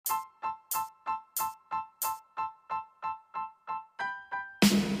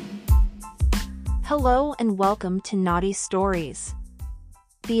Hello and welcome to Naughty Stories,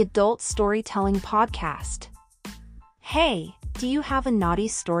 the adult storytelling podcast. Hey, do you have a naughty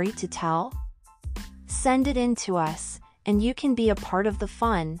story to tell? Send it in to us, and you can be a part of the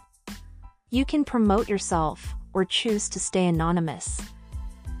fun. You can promote yourself, or choose to stay anonymous.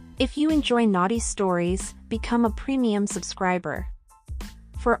 If you enjoy naughty stories, become a premium subscriber.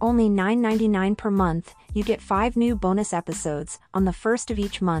 For only $9.99 per month, you get 5 new bonus episodes on the first of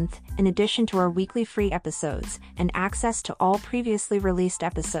each month, in addition to our weekly free episodes, and access to all previously released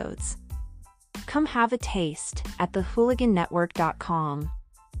episodes. Come have a taste at thehooligan.network.com.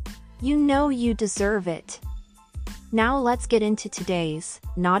 You know you deserve it. Now let's get into today's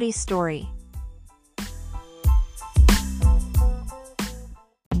naughty story.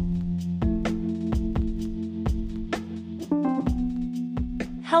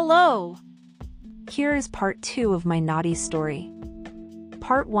 Hello! Here is part 2 of my naughty story.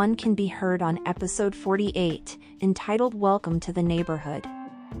 Part 1 can be heard on episode 48, entitled Welcome to the Neighborhood.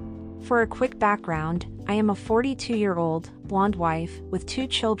 For a quick background, I am a 42-year-old, blonde wife, with 2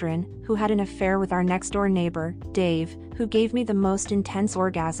 children, who had an affair with our next-door neighbor, Dave, who gave me the most intense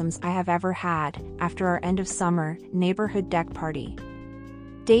orgasms I have ever had, after our end-of-summer, neighborhood deck party.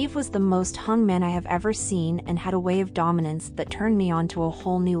 Dave was the most hung man I have ever seen and had a way of dominance that turned me on to a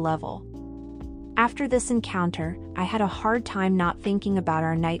whole new level. After this encounter, I had a hard time not thinking about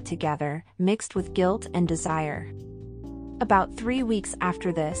our night together, mixed with guilt and desire. About 3 weeks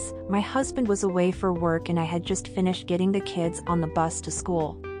after this, my husband was away for work and I had just finished getting the kids on the bus to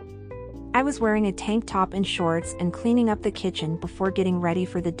school. I was wearing a tank top and shorts and cleaning up the kitchen before getting ready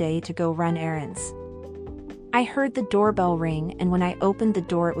for the day to go run errands. I heard the doorbell ring, and when I opened the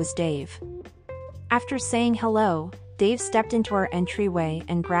door it was Dave. After saying hello, Dave stepped into our entryway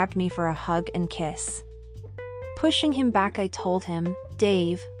and grabbed me for a hug and kiss. Pushing him back, I told him,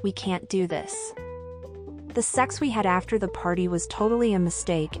 "Dave, we can't do this. The sex we had after the party was totally a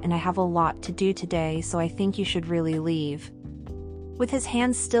mistake and I have a lot to do today, so I think you should really leave." With his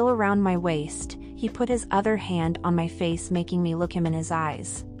hands still around my waist, he put his other hand on my face, making me look him in his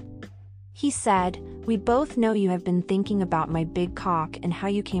eyes. He said, "We both know you have been thinking about my big cock and how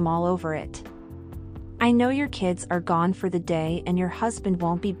you came all over it. I know your kids are gone for the day and your husband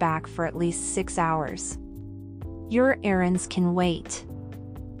won't be back for at least 6 hours. Your errands can wait."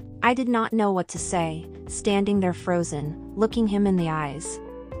 I did not know what to say, standing there frozen, looking him in the eyes.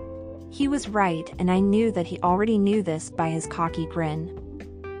 He was right, and I knew that he already knew this by his cocky grin.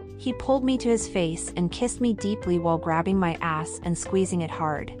 He pulled me to his face and kissed me deeply while grabbing my ass and squeezing it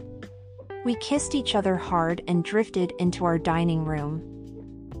hard. We kissed each other hard and drifted into our dining room.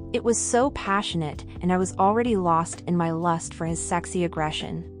 It was so passionate, and I was already lost in my lust for his sexy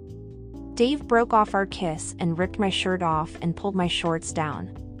aggression. Dave broke off our kiss and ripped my shirt off and pulled my shorts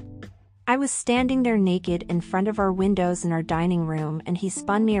down. I was standing there naked in front of our windows in our dining room, and he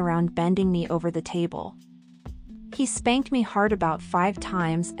spun me around, bending me over the table. He spanked me hard about 5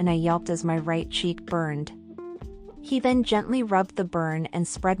 times and I yelped as my right cheek burned. He then gently rubbed the burn and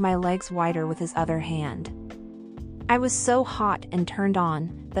spread my legs wider with his other hand. I was so hot and turned on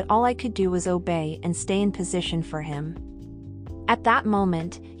that all I could do was obey and stay in position for him. At that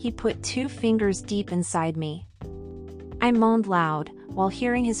moment, he put 2 fingers deep inside me. I moaned loud, while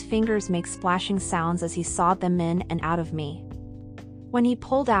hearing his fingers make splashing sounds as he sawed them in and out of me. When he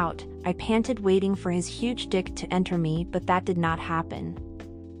pulled out, I panted, waiting for his huge dick to enter me, but that did not happen.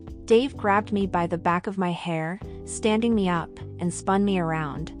 Dave grabbed me by the back of my hair, standing me up, and spun me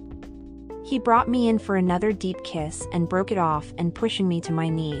around. He brought me in for another deep kiss and broke it off and pushing me to my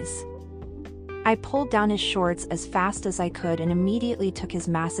knees. I pulled down his shorts as fast as I could and immediately took his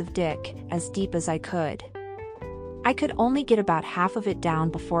massive dick, as deep as I could. I could only get about half of it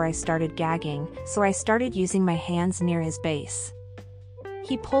down before I started gagging, so I started using my hands near his base.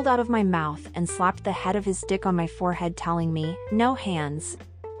 He pulled out of my mouth and slapped the head of his dick on my forehead, telling me, "No hands.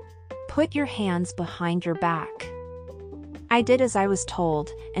 Put your hands behind your back." I did as I was told,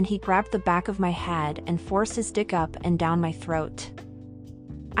 and he grabbed the back of my head and forced his dick up and down my throat.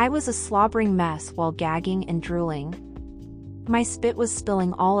 I was a slobbering mess while gagging and drooling. My spit was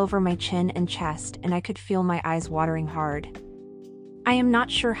spilling all over my chin and chest, and I could feel my eyes watering hard. I am not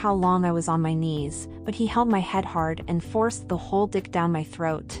sure how long I was on my knees, but he held my head hard and forced the whole dick down my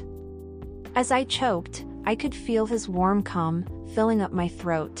throat. As I choked, I could feel his warm cum filling up my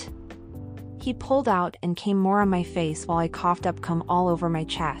throat. He pulled out and came more on my face while I coughed up cum all over my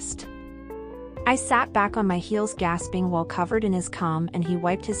chest. I sat back on my heels gasping while covered in his cum, and he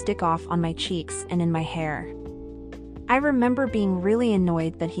wiped his dick off on my cheeks and in my hair. I remember being really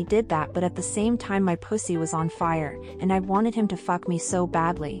annoyed that he did that, but at the same time my pussy was on fire, and I wanted him to fuck me so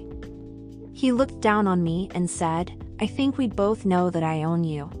badly. He looked down on me and said, "I think we both know that I own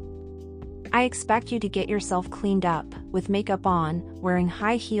you. I expect you to get yourself cleaned up, with makeup on, wearing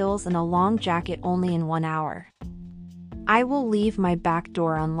high heels and a long jacket only in 1 hour. I will leave my back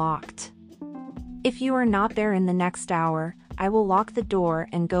door unlocked. If you are not there in the next hour, I will lock the door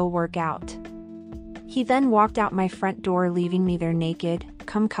and go work out." He then walked out my front door, leaving me there naked,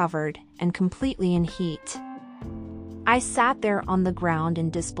 covered, and completely in heat. I sat there on the ground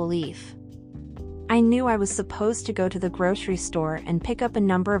in disbelief. I knew I was supposed to go to the grocery store and pick up a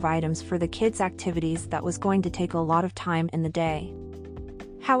number of items for the kids' activities that was going to take a lot of time in the day.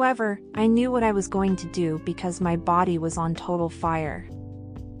 However, I knew what I was going to do because my body was on total fire.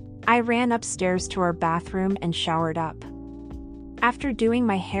 I ran upstairs to our bathroom and showered up. After doing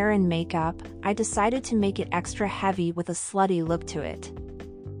my hair and makeup, I decided to make it extra heavy with a slutty look to it.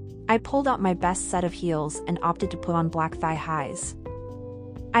 I pulled out my best set of heels and opted to put on black thigh highs.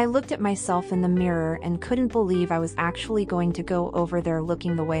 I looked at myself in the mirror and couldn't believe I was actually going to go over there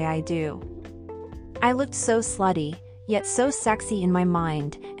looking the way I do. I looked so slutty, yet so sexy in my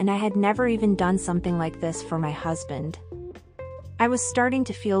mind, and I had never even done something like this for my husband. I was starting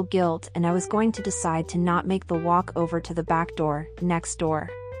to feel guilt, and I was going to decide to not make the walk over to the back door, next door.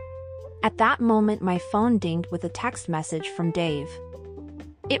 At that moment, my phone dinged with a text message from Dave.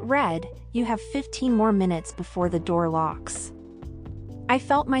 It read, "You have 15 more minutes before the door locks." I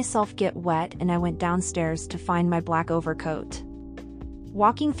felt myself get wet and I went downstairs to find my black overcoat.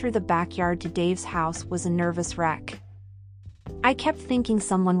 Walking through the backyard to Dave's house was a nervous wreck. I kept thinking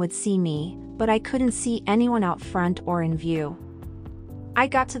someone would see me, but I couldn't see anyone out front or in view. I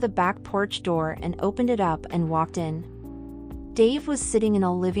got to the back porch door and opened it up and walked in. Dave was sitting in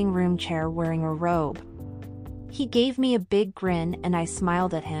a living room chair wearing a robe. He gave me a big grin and I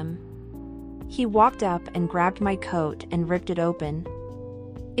smiled at him. He walked up and grabbed my coat and ripped it open.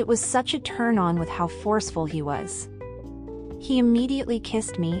 It was such a turn-on with how forceful he was. He immediately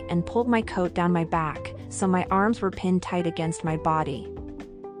kissed me and pulled my coat down my back, so my arms were pinned tight against my body.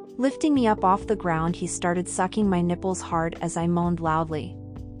 Lifting me up off the ground, he started sucking my nipples hard as I moaned loudly.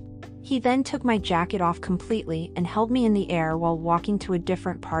 He then took my jacket off completely and held me in the air while walking to a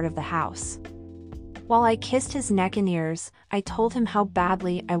different part of the house. While I kissed his neck and ears, I told him how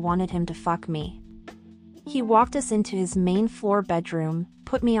badly I wanted him to fuck me. He walked us into his main floor bedroom,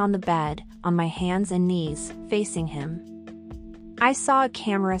 put me on the bed, on my hands and knees, facing him. I saw a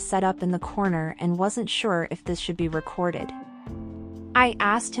camera set up in the corner and wasn't sure if this should be recorded. I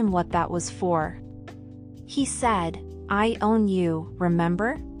asked him what that was for. He said, "I own you,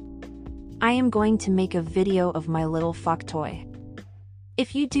 remember? I am going to make a video of my little fuck toy.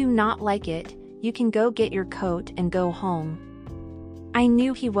 If you do not like it, you can go get your coat and go home." I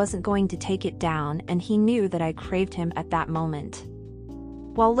knew he wasn't going to take it down, and he knew that I craved him at that moment.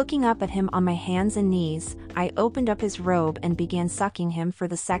 While looking up at him on my hands and knees, I opened up his robe and began sucking him for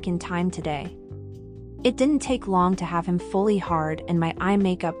the second time today. It didn't take long to have him fully hard and my eye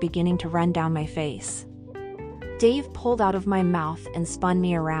makeup beginning to run down my face. Dave pulled out of my mouth and spun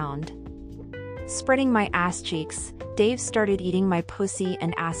me around. Spreading my ass cheeks, Dave started eating my pussy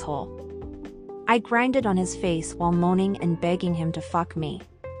and asshole. I grinded on his face while moaning and begging him to fuck me.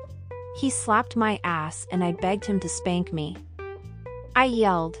 He slapped my ass and I begged him to spank me. I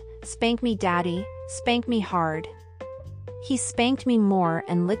yelled, "Spank me, daddy, spank me hard." He spanked me more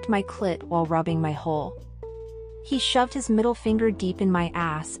and licked my clit while rubbing my hole. He shoved his middle finger deep in my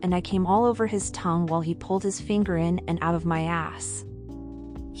ass and I came all over his tongue while he pulled his finger in and out of my ass.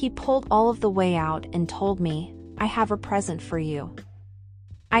 He pulled all of the way out and told me, "I have a present for you."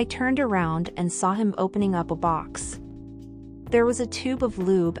 I turned around and saw him opening up a box. There was a tube of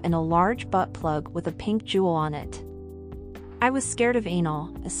lube and a large butt plug with a pink jewel on it. I was scared of anal,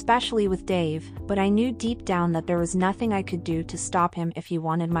 especially with Dave, but I knew deep down that there was nothing I could do to stop him if he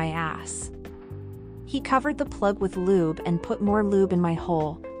wanted my ass. He covered the plug with lube and put more lube in my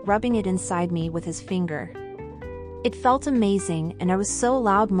hole, rubbing it inside me with his finger. It felt amazing and I was so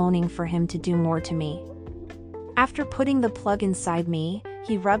loud moaning for him to do more to me. After putting the plug inside me,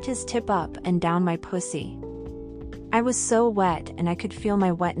 he rubbed his tip up and down my pussy. I was so wet and I could feel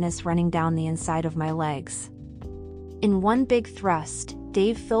my wetness running down the inside of my legs. In one big thrust,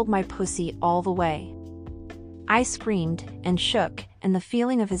 Dave filled my pussy all the way. I screamed and shook, and the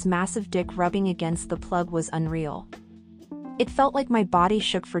feeling of his massive dick rubbing against the plug was unreal. It felt like my body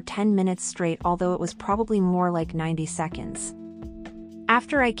shook for 10 minutes straight, although it was probably more like 90 seconds.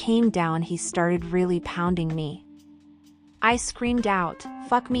 After I came down, he started really pounding me. I screamed out,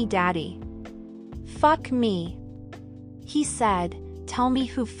 "Fuck me, daddy. Fuck me." He said, "Tell me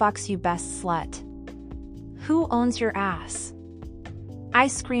who fucks you best, slut. Who owns your ass?" I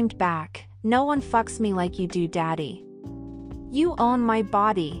screamed back, No one fucks me like you do, Daddy. You own my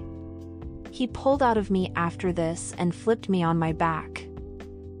body. He pulled out of me after this and flipped me on my back.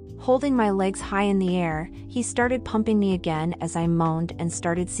 Holding my legs high in the air, he started pumping me again as I moaned and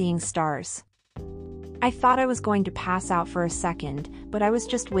started seeing stars. I thought I was going to pass out for a second, but I was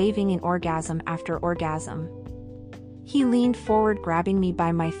just waving in orgasm after orgasm. He leaned forward, grabbing me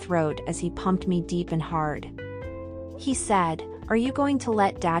by my throat as he pumped me deep and hard. He said, "Are you going to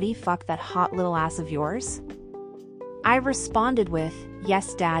let Daddy fuck that hot little ass of yours?" I responded with,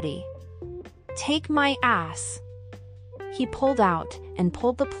 "Yes, Daddy. Take my ass." He pulled out and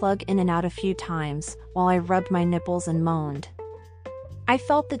pulled the plug in and out a few times while I rubbed my nipples and moaned. I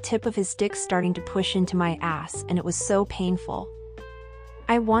felt the tip of his dick starting to push into my ass, and it was so painful.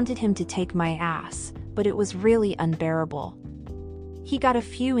 I wanted him to take my ass, but it was really unbearable. He got a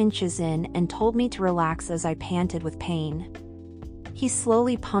few inches in and told me to relax as I panted with pain. He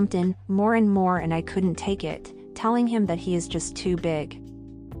slowly pumped in more and more, and I couldn't take it, telling him that he is just too big.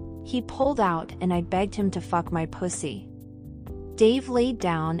 He pulled out and I begged him to fuck my pussy. Dave laid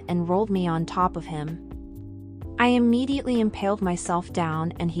down and rolled me on top of him. I immediately impaled myself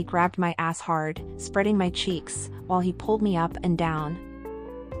down and he grabbed my ass hard, spreading my cheeks, while he pulled me up and down.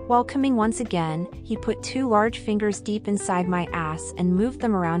 While coming once again, he put 2 large fingers deep inside my ass and moved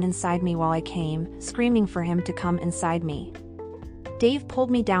them around inside me while I came, screaming for him to come inside me. Dave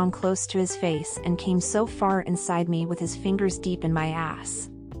pulled me down close to his face and came so far inside me with his fingers deep in my ass.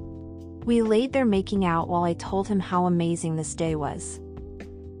 We laid there making out while I told him how amazing this day was.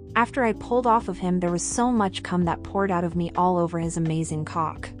 After I pulled off of him, there was so much cum that poured out of me all over his amazing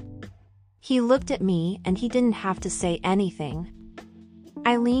cock. He looked at me and he didn't have to say anything.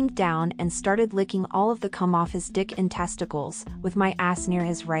 I leaned down and started licking all of the cum off his dick and testicles with my ass near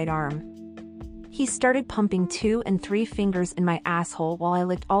his right arm. He started pumping 2 and 3 fingers in my asshole while I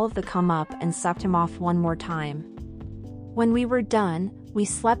licked all of the cum up and sucked him off one more time. When we were done, we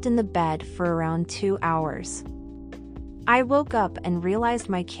slept in the bed for around 2 hours. I woke up and realized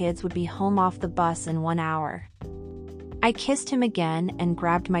my kids would be home off the bus in 1 hour. I kissed him again and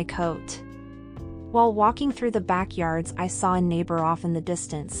grabbed my coat. While walking through the backyards, I saw a neighbor off in the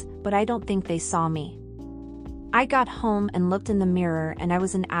distance, but I don't think they saw me. I got home and looked in the mirror and I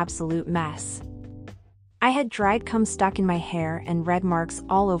was an absolute mess. I had dried cum stuck in my hair and red marks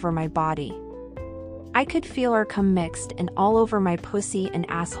all over my body. I could feel our cum mixed and all over my pussy and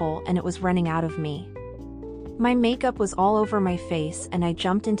asshole, and it was running out of me. My makeup was all over my face and I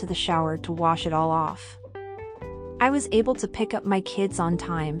jumped into the shower to wash it all off. I was able to pick up my kids on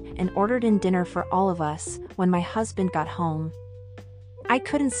time and ordered in dinner for all of us when my husband got home. I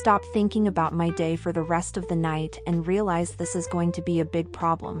couldn't stop thinking about my day for the rest of the night and realized this is going to be a big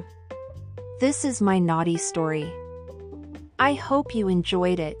problem. This is my naughty story. I hope you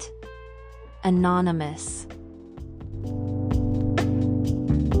enjoyed it. Anonymous.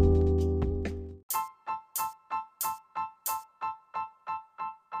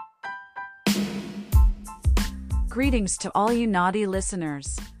 Greetings to all you naughty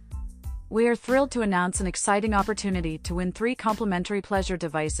listeners. We are thrilled to announce an exciting opportunity to win 3 complimentary pleasure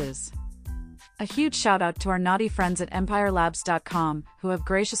devices. A huge shout out to our naughty friends at EmpireLabs.com who have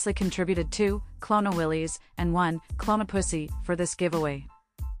graciously contributed 2 Clone-A-Willies and 1 Clone-A-Pussy for this giveaway.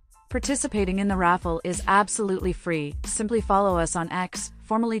 Participating in the raffle is absolutely free. Simply follow us on X,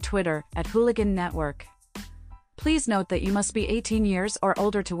 formerly Twitter, at Hooligan Network. Please note that you must be 18 years or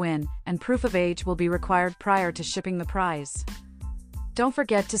older to win, and proof of age will be required prior to shipping the prize. Don't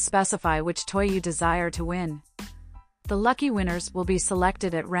forget to specify which toy you desire to win. The lucky winners will be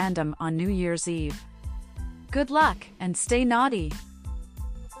selected at random on New Year's Eve. Good luck and stay naughty!